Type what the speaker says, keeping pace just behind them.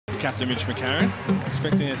captain Mitch McCarron,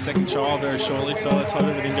 expecting a second child very shortly, so let's hope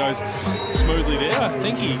everything goes smoothly there. I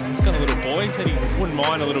think he's got a little boy. He said he wouldn't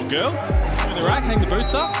mind a little girl. In the rack, hang the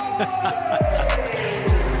boots up.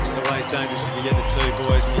 It's always dangerous if you get the two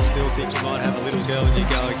boys and you still think you might have a little girl and you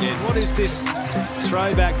go again. What is this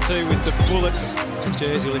throwback to with the Bullets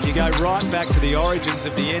jersey? Well, if you go right back to the origins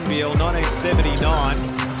of the NBL, 1979,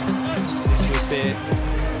 this was there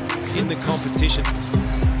in the competition.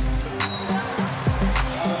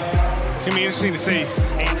 It's going to be interesting to see.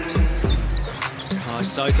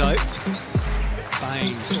 SOTTO.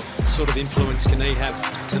 Baines, what sort of influence can he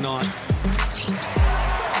have tonight?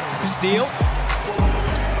 The steal.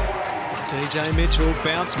 DJ Mitchell,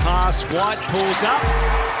 bounce pass, White pulls up,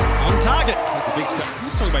 on target. That's a big step.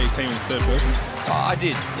 Let's talk about your team in the third person. Oh, I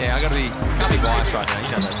did. Yeah, can't be biased right now.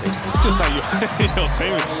 You know that thing. Still say your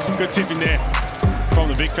team. Good tip in there from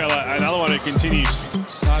the big fella. Another one who continues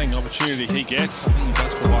starting opportunity he gets. I think he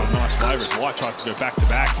does provide a nice flavour as White tries to go back to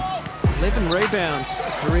back. 11 rebounds,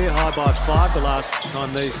 a career high by 5 the last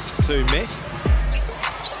time these two met.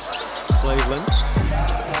 Cleveland.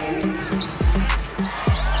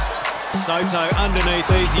 SOTTO underneath,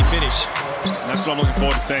 easy finish. And that's what I'm looking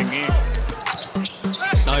forward to seeing here.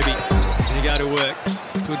 Sobey, can he go to work?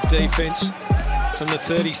 Good defense from the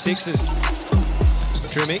 36ers.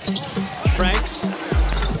 Drimmick, Franks,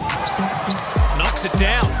 knocks it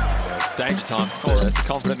down. Yeah, it's danger time. It's a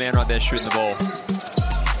confident man right there shooting the ball. 3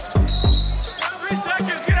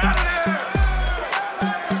 seconds, get out of there!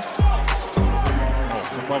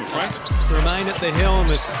 Frank. Remain at the helm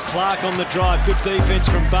as Clark on the drive. Good defense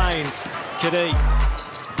from Baines. Kadee.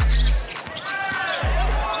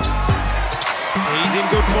 He's in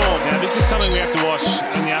good form. Now, this is something we have to watch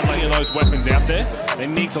in the outlet of those weapons out there. They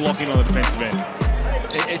need to lock in on the defensive end.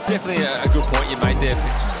 It's definitely a good point you made there.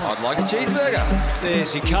 I'd like a cheeseburger.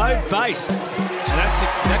 There's your code base. And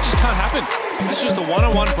that just can't happen. That's just a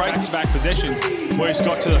one-on-one break-to-back possessions where he's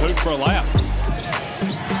got to the hoop for a layup.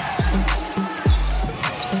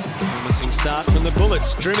 Promising start from the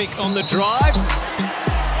Bullets. Drimmick on the drive.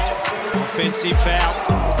 Offensive foul.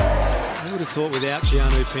 I would have thought without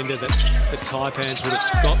Keanu Pinder that the Taipans would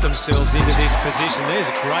have got themselves into this position. There's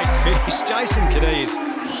a great finish. Jason Kadee is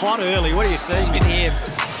hot early. What do you see? You can hear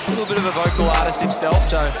a little bit of a vocal artist himself,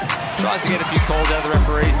 so tries to get a few calls out of the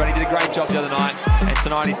referees, but he did a great job the other night. And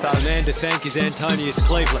tonight he started. The man to thank is Antonius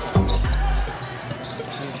Cleveland.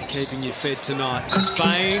 He's keeping you fed tonight. As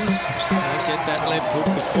Baines can't get that left hook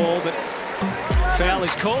to fall, but foul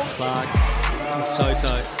is called. Clark and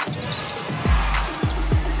SOTTO.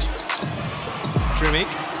 Drimmick,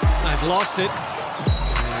 they've lost it.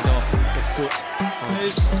 And off the foot.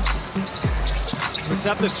 It's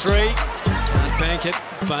up to 3. Can't bank it.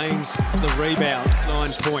 Baines the rebound.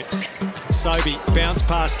 9 points. Sobey bounce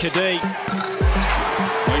past Kadee.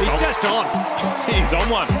 He's just on. He's on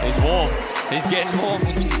one. He's warm. He's getting warm.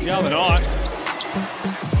 The other night.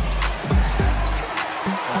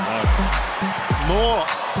 More.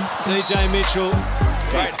 DJ Mitchell.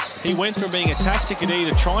 Great. He went from being attached to Kadee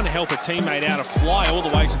to trying to help a teammate out, to fly all the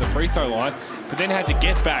way to the free throw line, but then had to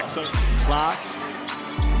get back. So Clark,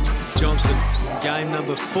 Johnson, game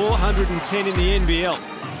number 410 in the NBL.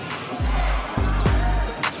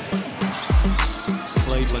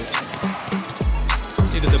 Cleveland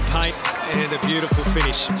into the paint and a beautiful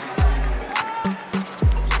finish.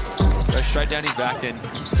 Goes straight down his back and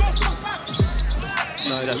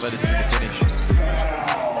so that led us to the finish.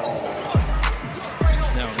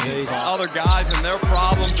 Other guys and their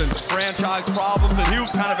problems and franchise problems, and he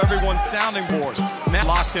was kind of everyone's sounding board. Matt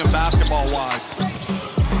locked him basketball-wise.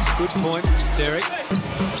 It's a good point, Derek.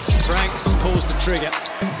 Franks pulls the trigger.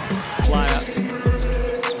 Player.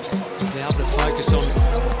 Now to focus on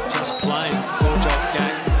just playing. Ball job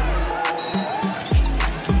game.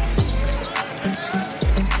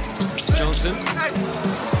 Johnson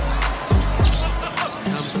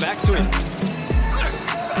comes back to him.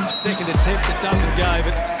 Second attempt, it doesn't go,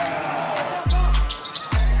 but...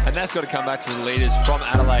 And that's got to come back to the leaders from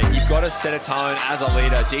Adelaide. You've got to set a tone as a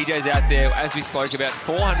leader. DJ's out there, as we spoke about,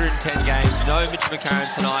 410 games. No Mitch McCarron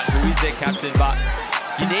tonight, who is their captain, but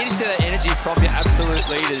you need to see that energy from your absolute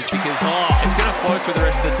leaders because it's going to flow through the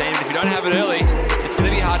rest of the team. And if you don't have it early, it's going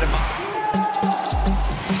to be hard to...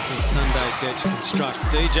 Sunday Detch construct.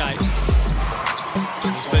 DJ.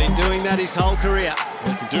 He's been doing that his whole career.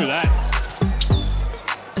 He can do that.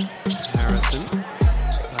 Harrison,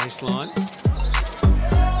 baseline.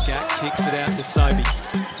 Gat kicks it out to Sobey.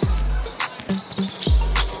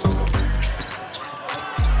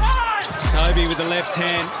 Sobey with the left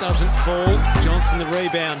hand, doesn't fall. Johnson the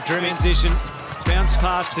rebound, transition, bounce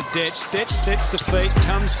pass to Detch. Detch sets the feet,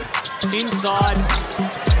 comes inside.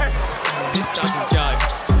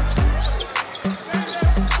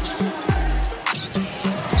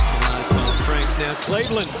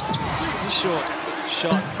 Cleveland. Short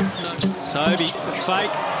shot. Sobey, the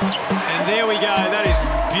fake. And there we go. That is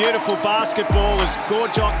beautiful basketball as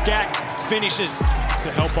Gorjok Gak finishes.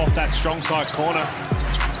 To help off that strong side corner.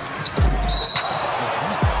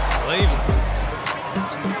 Cleveland.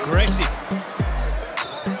 Aggressive.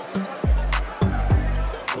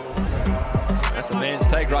 That's a man's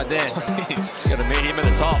take right there. He's got to meet him at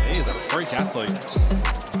the top. He's a freak athlete.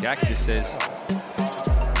 Gak just says,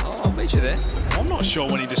 oh, I'll meet you there. I'm not sure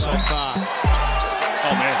when he decides. So far.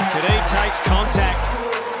 Oh, man. Kadee takes contact.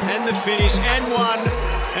 And the finish. And one.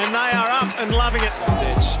 And they are up and loving it.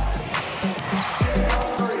 Ditch.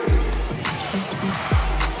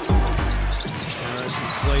 Harrison,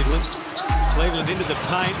 Cleveland. Cleveland into the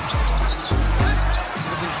paint.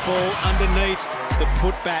 Doesn't fall underneath the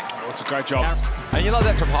putback. Oh, it's a great job. And you love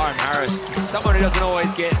that from Hiram Harris. Someone who doesn't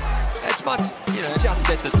always get as much, you know, just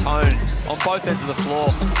sets a tone on both ends of the floor.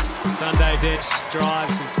 Sunday Ditch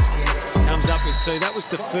drives and comes up with two. That was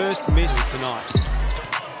the first miss tonight.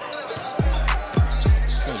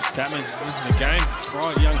 Statman into the game.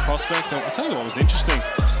 Right, young prospect. I'll tell you what was interesting.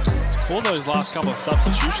 For those last couple of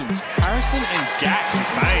substitutions, Harrison and Gak as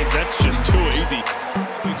mains, that's just too easy.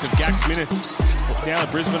 Thinks of Gak's minutes. Now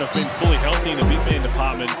that Brisbane have been fully healthy in the big man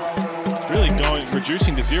department, really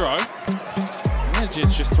reducing to zero.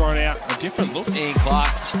 It's just thrown out a different look. Ian Clark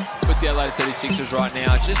with the Adelaide 36ers right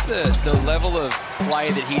now. Just the level of play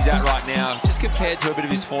that he's at right now, just compared to a bit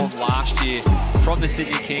of his form last year from the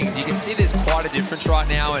Sydney Kings. You can see there's quite a difference right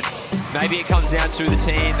now, and maybe it comes down to the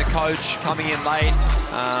team, the coach coming in late.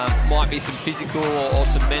 Might be some physical or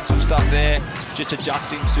some mental stuff there, just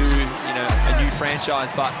adjusting to, you know, a new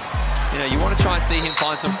franchise. But you know, you want to try and see him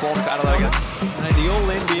find some form for Adelaide. Made the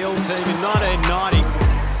All-NBL team in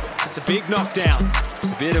 1990. It's a big knockdown.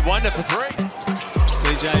 A bit of wonder for three.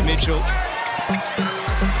 DJ Mitchell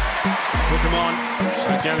took him on.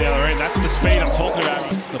 Straight down the other end. That's the speed I'm talking about.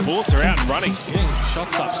 The Bullets are out and running. Getting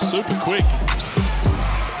shots up super quick.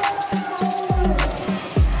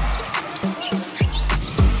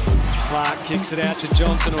 Clark kicks it out to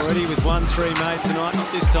Johnson already with 1-3 made tonight.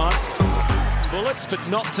 Not this time. Bullets, but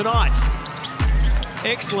not tonight.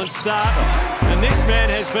 Excellent start. And this man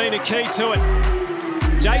has been a key to it.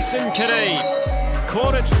 Jason Kadee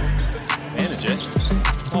caught it. Manager.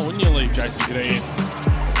 Oh, wouldn't you leave Jason Kadee in?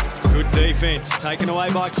 Good defense taken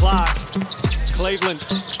away by Clark. Cleveland.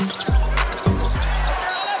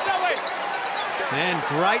 And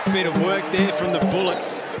great bit of work there from the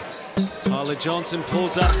Bullets. Tyler Johnson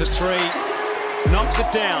pulls up the three, knocks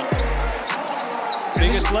it down.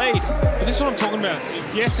 Biggest lead. But this is what I'm talking about.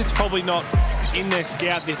 Yes, it's probably not in their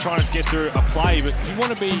scout, they're trying to get through a play, but you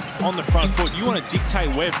want to be on the front foot. You want to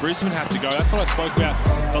dictate where Brisbane have to go. That's what I spoke about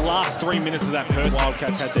the last 3 minutes of that Perth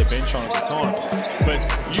Wildcats had their bench on at the time. But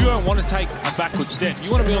you don't want to take a backward step.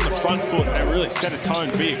 You want to be on the front foot and really set a tone,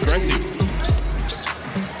 be aggressive.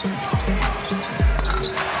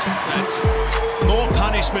 That's more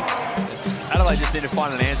punishment. Adelaide just need to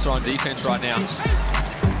find an answer on defense right now.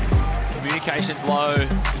 Communication's low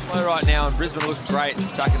right now, and Brisbane looking great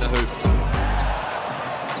attacking the hoop.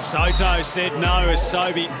 Soto said no as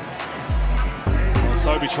Sobey. Well,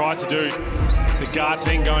 Sobey tried to do the guard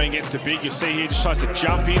thing going against the big. You'll see here, just tries to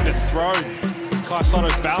jump in to throw Kai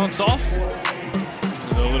Sotto's balance off.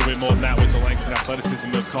 A little bit more than that with the length and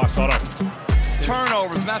athleticism of Kai Sotto.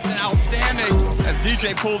 Turnovers, that's an outstanding, as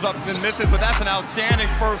DJ pulls up and misses, but that's an outstanding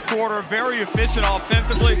first quarter. Very efficient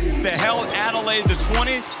offensively. They held Adelaide to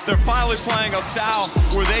 20. They're finally playing a style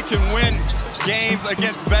where they can win games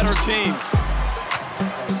against better teams.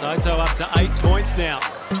 Soto up to 8 points now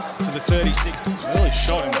for the 36. Early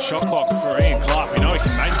shot in the shot clock for Ian Clark. We know he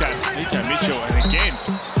can make that. DJ Mitchell, and again,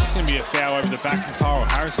 it's going to be a foul over the back from Tyrell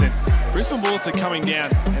Harrison. Brisbane Bullets are coming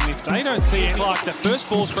down, and if they don't see Ian Clark, the first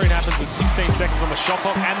ball screen happens with 16 seconds on the shot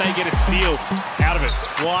clock, and they get a steal out of it.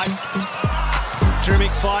 White.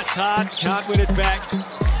 Drimmick fights hard, can't win it back.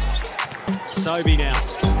 Sobey now.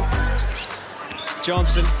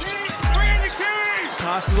 Johnson.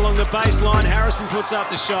 Passes along the baseline. Harrison puts up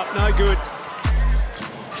the shot. No good.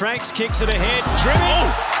 Franks kicks it ahead.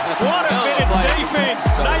 Drimmick. What a bit of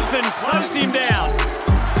defense. Nathan slows him down.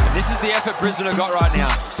 And this is the effort Brisbane have got right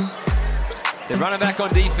now. They're running back on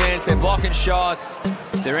defense. They're blocking shots.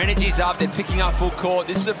 Their energy's up. They're picking up full court.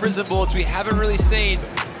 This is a Brisbane Bullets we haven't really seen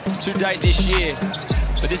to date this year.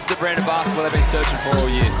 But this is the brand of basketball they've been searching for all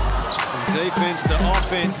year. From defense to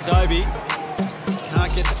offense, Sobey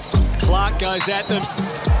can't get... Clark goes at them,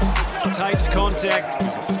 takes contact.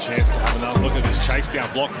 Gives us a chance to have another look at this chase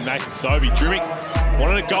down block from Nathan Sobey. Drimmick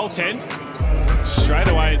wanted a goaltend. Straight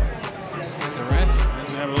away, the ref, as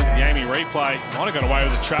we have a look at the Amy replay, might have got away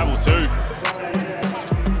with the travel too.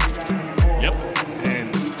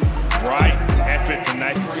 effort from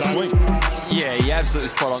Nathan Sobey. Yeah, you're absolutely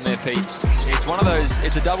spot on there, Pete. It's one of those,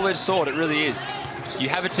 it's a double-edged sword, it really is. You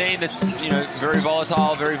have a team that's, very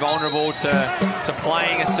volatile, very vulnerable to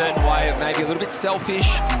playing a certain way, maybe a little bit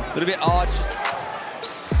selfish, a little bit odd.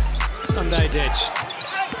 Sunday ditch.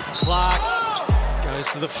 Clark goes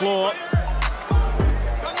to the floor.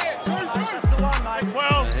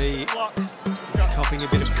 So he is copping a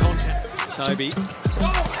bit of contact. Sobey. Oh,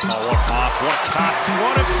 what a pass, what a cut.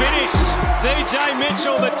 What a finish. DJ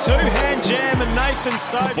Mitchell, the two-hand jam, and Nathan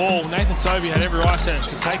Sobey. Ball, Nathan Sobey had every right to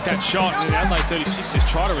take that shot, and the Adelaide 36ers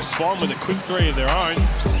try to respond with a quick three of their own.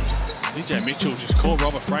 DJ Mitchell just caught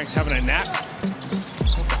Robert Franks having a nap.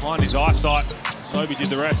 Got behind his eyesight. Sobey did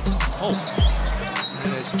the rest. Oh.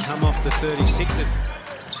 That has come off the 36ers.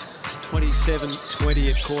 27-20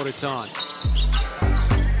 at quarter time.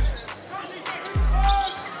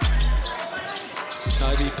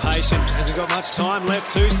 Sobey patient, hasn't got much time left.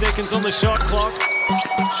 2 seconds on the shot clock.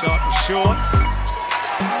 Shot was short.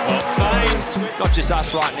 Baines. Not just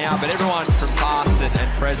us right now, but everyone from past and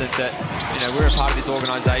present that, we're a part of this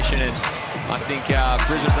organisation, and I think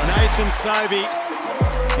Brisbane... Nathan Sobey.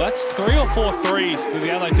 That's 3 or 4 threes that the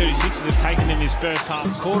Adelaide 36ers have taken in this first half.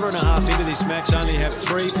 Quarter and a half into this match, only have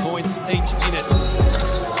 3 points each in it.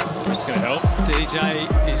 That's going to help. DJ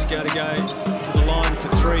is going to go to the line for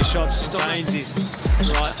 3 shots. Baines is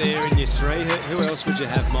right there in your 3. Who else would you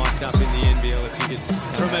have mic'd up in the NBL if you could?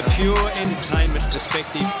 From a pure entertainment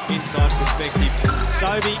perspective, inside perspective,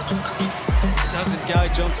 Sobey doesn't go.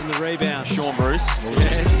 Johnson the rebound. Sean Bruce.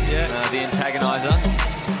 Yes, yeah. The antagoniser.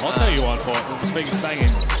 I'll tell you one for it. Speaking of staying in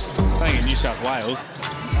New South Wales,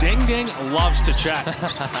 Deng Deng loves to chat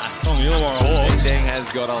on the Illawarra Hawks. Deng Deng has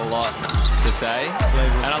got a lot to say.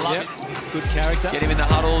 And I love it. Good character. Get him in the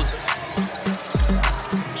huddles.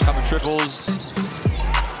 Couple triples.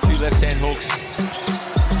 2 left-hand hooks.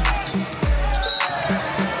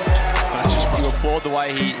 You applaud the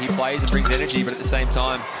way he plays and brings energy, but at the same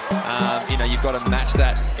time, you've got to match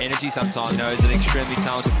that energy sometimes. He's an extremely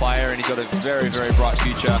talented player, and he's got a very, very bright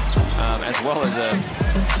future, as well as an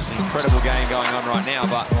incredible game going on right now.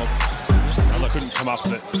 But I couldn't come up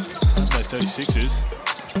with it. The 36ers.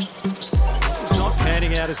 This is not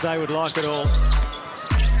panning out as they would like it all.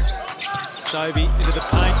 Sobey into the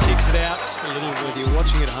paint, kicks it out. Just a little, whether you're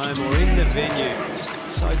watching at home or in the venue.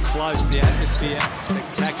 So close, the atmosphere,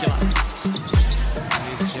 spectacular.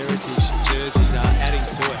 These heritage jerseys are adding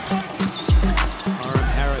to it. Myron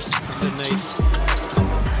Harris underneath.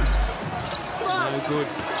 No good.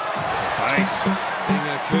 Baines.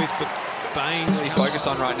 Bingo Kuth, but Baines. What you focus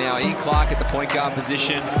on right now, Ian Clark at the point guard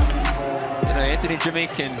position. Anthony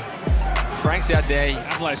Jimmick and Frank's out there.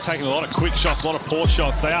 Adelaide's taking a lot of quick shots, a lot of poor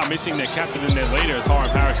shots. They are missing their captain and their leader as Hiram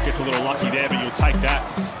Harris gets a little lucky there, but you'll take that.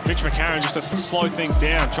 Mitch McCarron just to slow things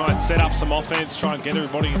down, try and set up some offense, try and get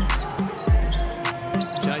everybody.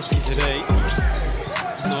 Jason Kadee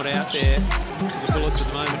not out there for the Bullets at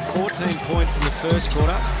the moment. 14 points in the first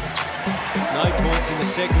quarter. No points in the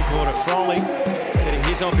second quarter. Froley getting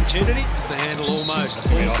his opportunity. The handle almost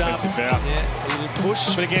pulls up. Foul. Yeah, a little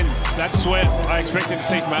push. But again, that's where I expected to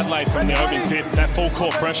see from Adelaide from the opening tip, that full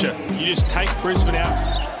court pressure. You just take Brisbane out.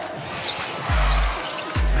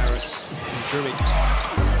 Harris and Druick.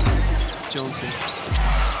 Johnson.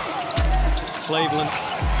 Cleveland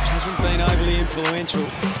hasn't been overly influential.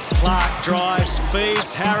 Clark drives,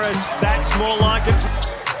 feeds Harris. That's more like it.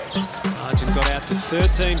 Argent got out to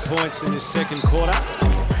 13 points in this second quarter.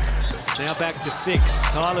 Now back to 6.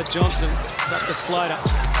 Tyler Johnson is up the floater.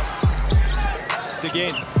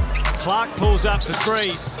 Again. Clark pulls up for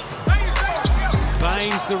 3.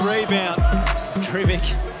 Baines the rebound.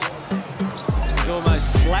 Druick is almost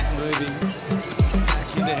flat moving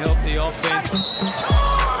back in to help the offense.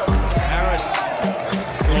 Harris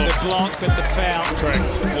in the block, but the foul.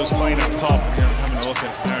 Correct. It was clean up top. Having a look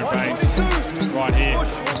at Aaron Baines right here.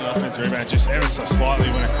 The offensive rebound just ever so slightly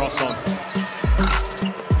went across on.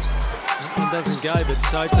 That one doesn't go, but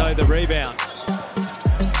Soto the rebound.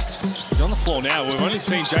 He's on the floor now. We've only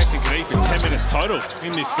seen Jason Kadee for 10 minutes total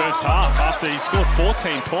in this first half after he scored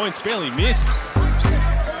 14 points, barely missed.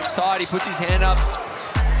 It's tight, he puts his hand up.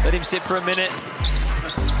 Let him sit for a minute.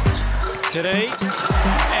 Kadee,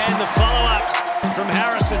 and the follow-up from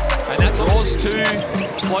Harrison. And that's Ross too.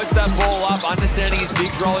 Floats that ball up, understanding his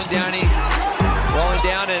bigs rolling down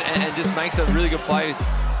and just makes a really good play.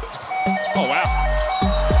 Oh, wow.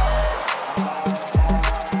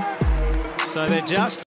 So they're just